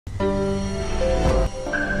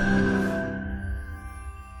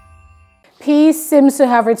Peace seems to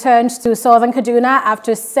have returned to southern Kaduna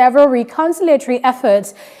after several reconciliatory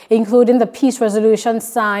efforts, including the peace resolution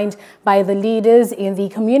signed by the leaders in the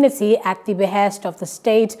community at the behest of the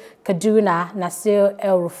state, Kaduna, Nasir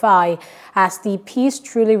El-Rufai. As the peace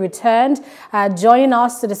truly returned, joining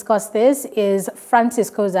us to discuss this is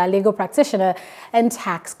Kozah, legal practitioner and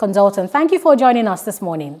tax consultant. Thank you for joining us this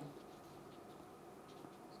morning.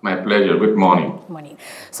 My pleasure. Good morning. Good morning.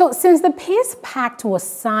 So, since the peace pact was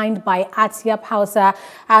signed by Atiap Hausa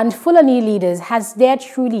and Fulani leaders, has there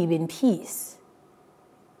truly been peace?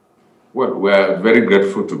 Well, we are very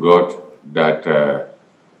grateful to God that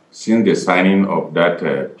since the signing of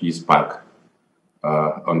that peace pact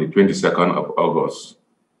on the 22nd of August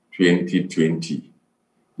 2020,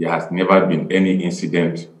 there has never been any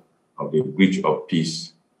incident of the breach of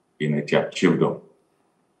peace in Atiap Chiefdom.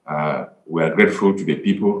 We are grateful to the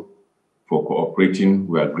people for cooperating.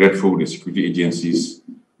 We are grateful to the security agencies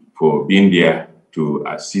for being there to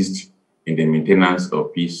assist in the maintenance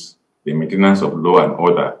of peace, the maintenance of law and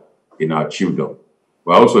order in our chiefdom.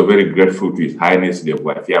 We are also very grateful to His Highness the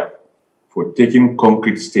Watiap for taking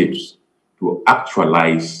concrete steps to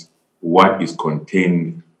actualize what is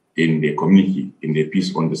contained in the community, in the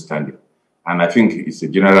peace understanding. And I think it's a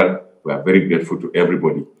general, we are very grateful to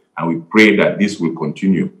everybody. And we pray that this will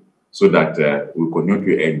continue so that we continue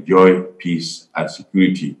to enjoy peace and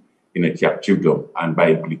security in Atiap Chiefdom, and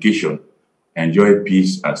by implication, enjoy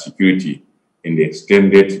peace and security in the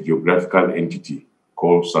extended geographical entity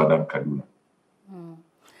called Southern Kaduna.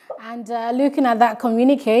 And looking at that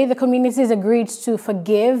communique, the communities agreed to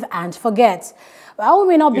forgive and forget. While we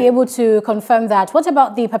may not be able to confirm that, what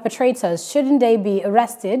about the perpetrators? Shouldn't they be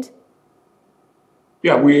arrested?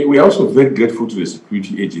 Yeah, we are also very grateful to the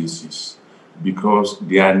security agencies because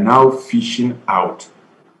they are now fishing out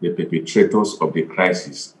the perpetrators of the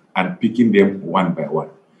crisis and picking them one by one.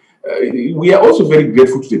 We are also very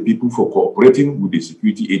grateful to the people for cooperating with the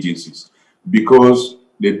security agencies because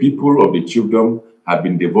the people of the chiefdom have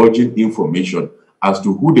been divulging information as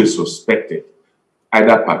to who they suspected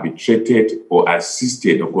either perpetrated or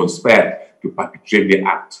assisted or conspired to perpetrate the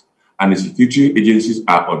act. And the security agencies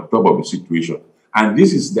are on top of the situation. And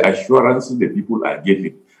this is the assurance the people are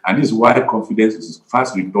getting. And this is why confidence is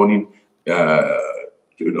fast returning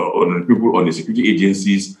on people, on the security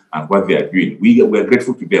agencies and what they are doing. We are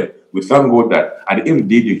grateful to them. We thank God that at the end of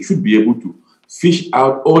the day, they should be able to fish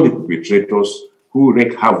out all the perpetrators who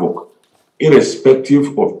wreak havoc,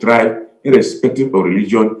 irrespective of tribe, irrespective of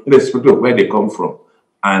religion, irrespective of where they come from,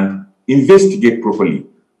 and investigate properly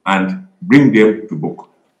and bring them to book.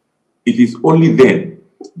 It is only then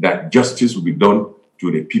that justice will be done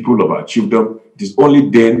to the people of our chiefdom. It is only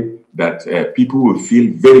then that people will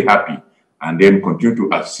feel very happy and then continue to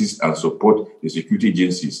assist and support the security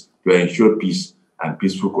agencies to ensure peace and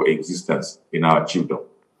peaceful coexistence in our chiefdom.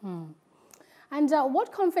 And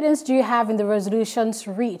what confidence do you have in the resolutions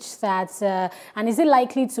reached that, and is it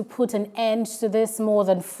likely to put an end to this more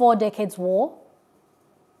than 4 decades war?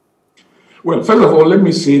 Well, first of all, let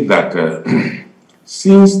me say that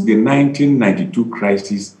since the 1992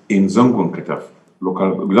 crisis in Zangon Kataf,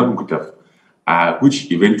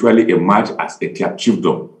 which eventually emerged as Atiap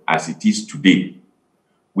Chiefdom as it is today,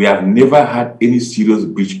 we have never had any serious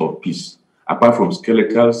breach of peace, apart from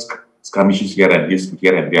skeletal skirmishes here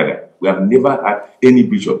and there. We have never had any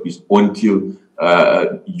breach of peace until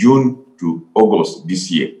June to August this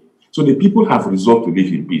year. So the people have resolved to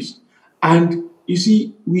live in peace. And you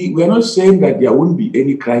see, we are not saying that there won't be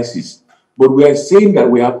any crisis, but we are saying that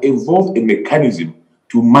we have evolved a mechanism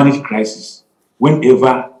to manage crisis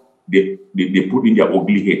whenever they put in their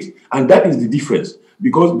ugly head. And that is the difference,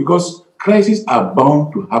 because crises are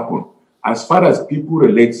bound to happen. As far as people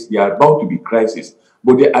relate, they are bound to be crises.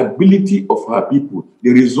 But the ability of our people, the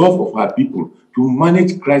resolve of our people to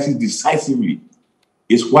manage crisis decisively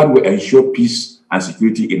is what will ensure peace and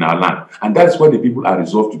security in our land. And that's what the people are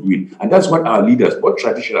resolved to doing. And that's what our leaders, both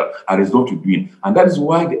traditional, are resolved to doing. And that is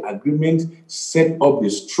why the agreement set up the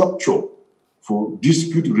structure for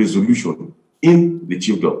dispute resolution in the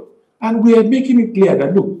chiefdom. And we are making it clear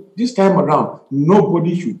that, look, this time around,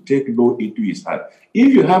 nobody should take law into his hand.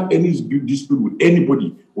 If you have any dispute with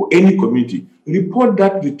anybody or any community, report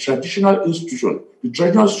that to the traditional institution, the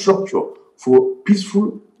traditional structure for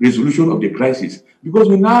peaceful resolution of the crisis. Because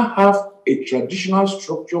we now have a traditional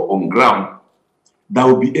structure on ground that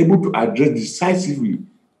will be able to address decisively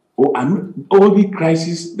all the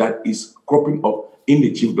crisis that is cropping up in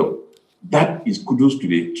the chiefdom. That is kudos to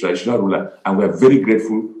the traditional ruler, and we are very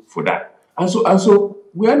grateful for that. And so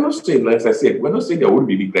we are not saying, like I said, we're not saying there won't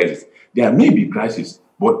be any crisis. There may be crisis,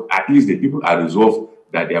 but at least the people are resolved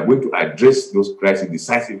that they are going to address those crises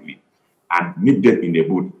decisively and nip them in the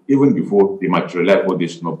bud even before they materialize or they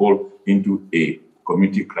snowball into a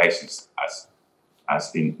community crisis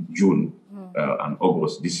as in June and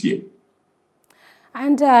August this year.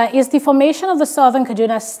 And is the formation of the Southern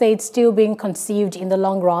Kaduna State still being conceived in the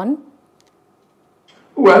long run?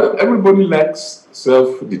 Well, everybody likes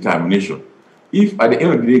self-determination. If at the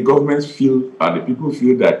end of the day, governments feel and the people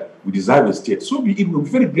feel that we deserve a state, so be it. We'll be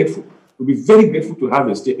very grateful. We'll be very grateful to have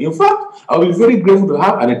a state. In fact, I'll be very grateful to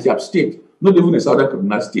have an Etiap state, not even a Southern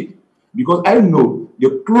Kaduna state. Because I know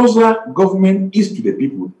the closer government is to the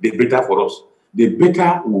people, the better for us. The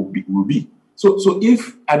better will be. So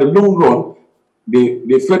if at the long run,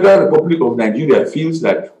 the Federal Republic of Nigeria feels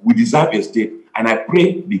that we deserve a state, and I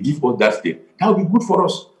pray they give us that state, that will be good for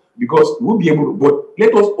us because we'll be able to. But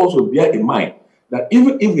let us also bear in mind that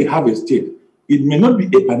even if we have a state, it may not be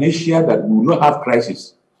a panacea that we will not have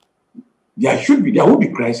crisis. There will be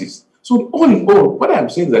crisis. So all in all, what I'm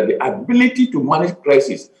saying is that the ability to manage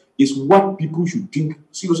crisis is what people should think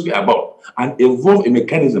seriously about and evolve a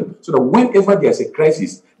mechanism so that whenever there's a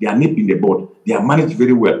crisis, they are nipped in the bud, they are managed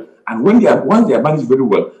very well. And once they are managed very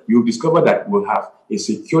well, you'll discover that we'll have a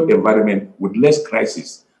secured environment with less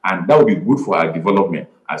crisis, and that will be good for our development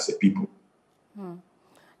as a people.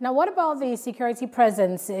 Now, what about the security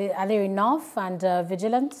presence? Are they enough and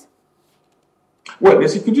vigilant? Well, the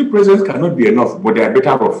security presence cannot be enough, but they are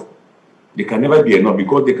better off. They can never be enough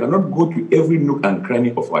because they cannot go to every nook and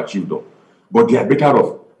cranny of our chiefdom. But they are better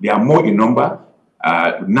off. They are more in number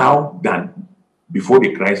now than before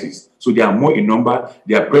the crisis. So they are more in number.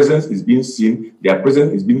 Their presence is being seen. Their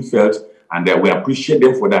presence is being felt. And we appreciate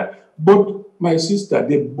them for that. But, my sister,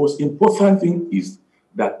 the most important thing is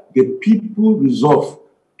that the people resolve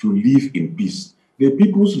to live in peace. The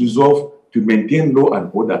people's resolve to maintain law and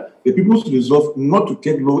order. The people's resolve not to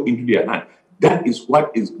take law into their hand. That is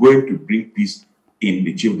what is going to bring peace in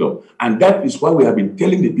the chiefdom. And that is why we have been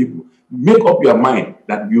telling the people, make up your mind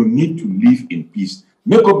that you need to live in peace.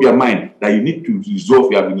 Make up your mind that you need to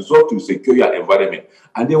resolve, you have resolved to secure your environment.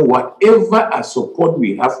 And then whatever support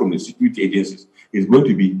we have from the security agencies is going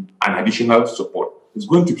to be an additional support. It's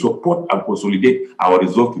going to support and consolidate our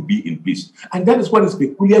resolve to be in peace. And that is what is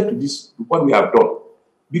peculiar to this, to what we have done.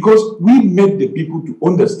 Because we made the people to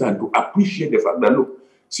understand, to appreciate the fact that, look,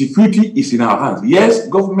 security is in our hands. Yes,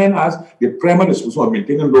 government has the primary responsibility of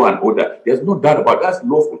maintaining law and order. There's no doubt about that. That's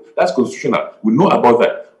lawful. That's constitutional. We know about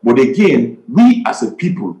that. But again, we as a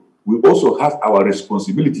people, we also have our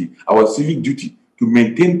responsibility, our civic duty to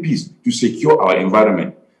maintain peace, to secure our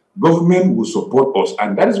environment. Government will support us.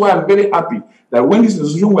 And that is why I'm very happy that when this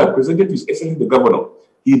resolution was presented to His Excellency the Governor,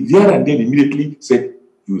 he there and then immediately said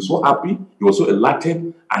he was so happy, he was so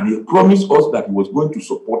elated, and he promised us that he was going to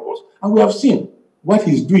support us. And we have seen what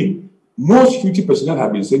he's doing. More security personnel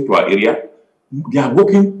have been sent to our area. They are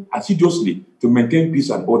working assiduously to maintain peace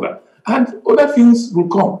and order. And other things will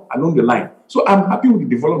come along the line. So I'm happy with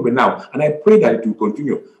the development now, and I pray that it will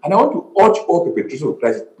continue. And I want to urge all perpetrators of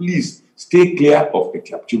crisis, please stay clear of the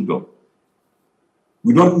chiefdom.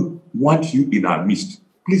 We don't want you in our midst.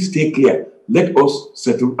 Please stay clear. Let us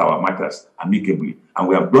settle our matters amicably. And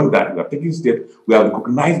we have done that. We have taken steps. We have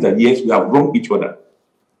recognized that, yes, we have wronged each other.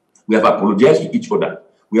 We have apologized to each other.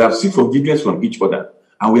 We have sought forgiveness from each other.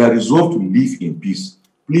 And we are resolved to live in peace.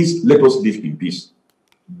 Please let us live in peace.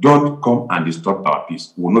 Don't come and disturb our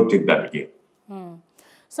peace. We will not take that again.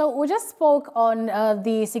 So we just spoke on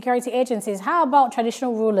the security agencies. How about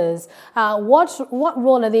traditional rulers? What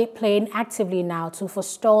role are they playing actively now to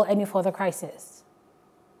forestall any further crisis?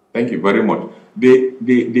 Thank you very much.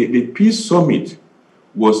 The Peace Summit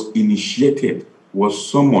was initiated, was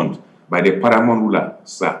summoned by the paramount ruler,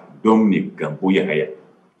 Sir Dominic Gamboya.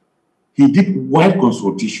 He did wide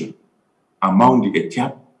consultation among the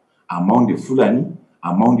Etiap, among the Fulani,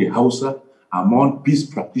 among the Hausa, among peace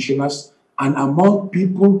practitioners, and among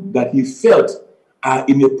people that he felt are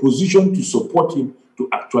in a position to support him to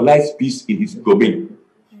actualize peace in his domain.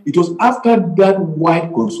 It was after that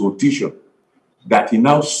wide consultation that he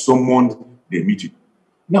now summoned the meeting.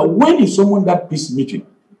 Now, when he summoned that peace meeting,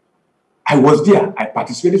 I was there. I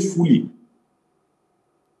participated fully.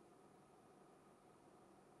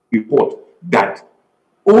 Report that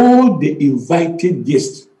all the invited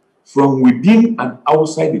guests from within and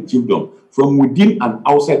outside the chiefdom, from within and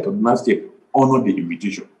outside Kaduna State, honored the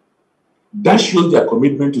invitation. That shows their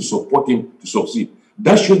commitment to support him to succeed.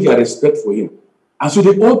 That shows their respect for him. And so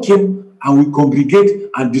they all came and we congregate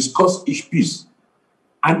and discuss each piece.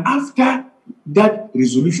 And after that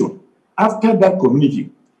resolution, after that community,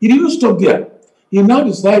 he didn't stop there. He now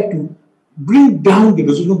decided to bring down the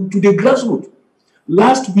resolution to the grassroots.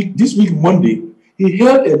 Last week, this week, Monday, he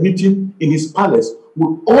held a meeting in his palace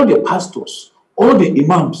with all the pastors, all the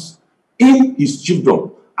imams in his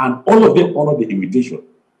chiefdom, and all of them honored the invitation.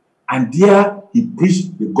 And there he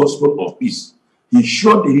preached the gospel of peace. He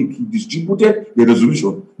distributed the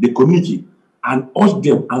resolution, the communique, and urged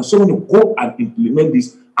them and someone to go and implement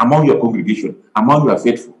this among your congregation, among your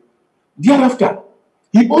faithful. Thereafter,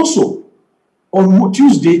 he also, on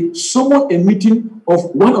Tuesday, summoned a meeting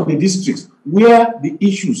of one of the districts where the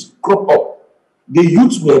issues crop up. The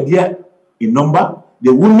youths were there in number,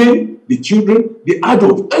 the women, the children, the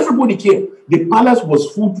adults, everybody came. The palace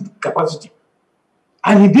was full to capacity.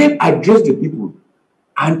 And he then addressed the people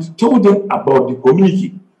and told them about the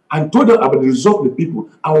community and told them about the result of the people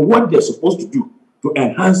and what they're supposed to do to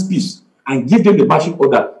enhance peace and give them the marching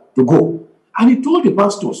order to go. And he told the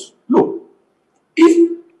pastors, look,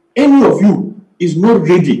 if any of you is not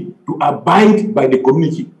ready to abide by the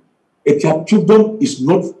community, a chiefdom is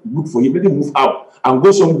not good for him. Let him move out and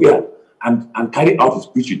go somewhere and carry out his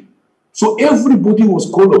preaching. So everybody was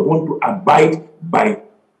called upon to abide by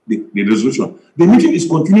the resolution. The meeting is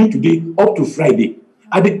continuing today up to Friday.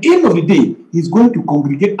 At the end of the day, he's going to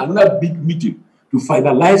congregate another big meeting to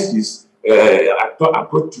finalize his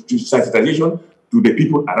approach to sensitization to the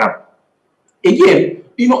people around. Again,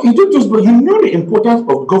 he didn't just, but he knew the importance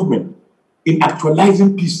of government in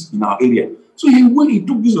actualizing peace in our area. So he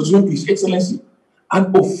took this resolution to His Excellency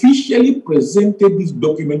and officially presented this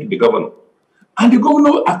document to the governor. And the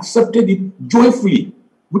governor accepted it joyfully,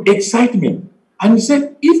 with excitement. And he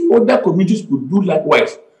said, if other communities could do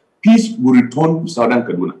likewise, peace will return to southern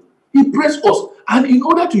Kaduna. He pressed us, and in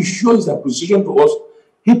order to show his appreciation to us,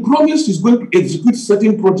 he promised he's going to execute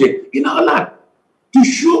certain projects in our land to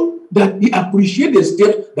show that he appreciates the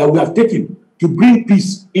steps that we have taken to bring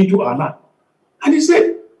peace into our land. And he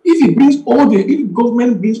said, if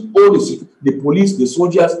government brings all the police, the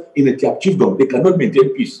soldiers in a chiefdom, they cannot maintain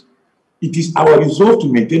peace. It is our resolve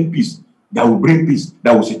to maintain peace that will bring peace,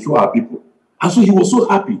 that will secure our people. And so he was so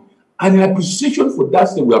happy. And in appreciation for that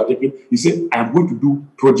step we have taken, he said, I am going to do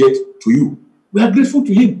project to you. We are grateful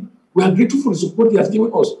to him. We are grateful for the support he has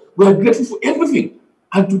given us. We are grateful for everything.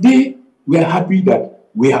 And today, we are happy that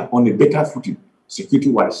we are on a better footing,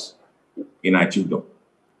 security-wise, in our chiefdom.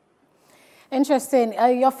 Interesting.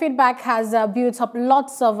 Your feedback has built up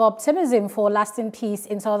lots of optimism for lasting peace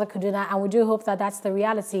in southern Kaduna, and we do hope that that's the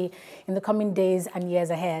reality in the coming days and years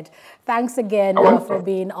ahead. Thanks again for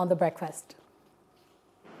being on The Breakfast.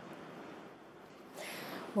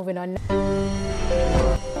 Moving on.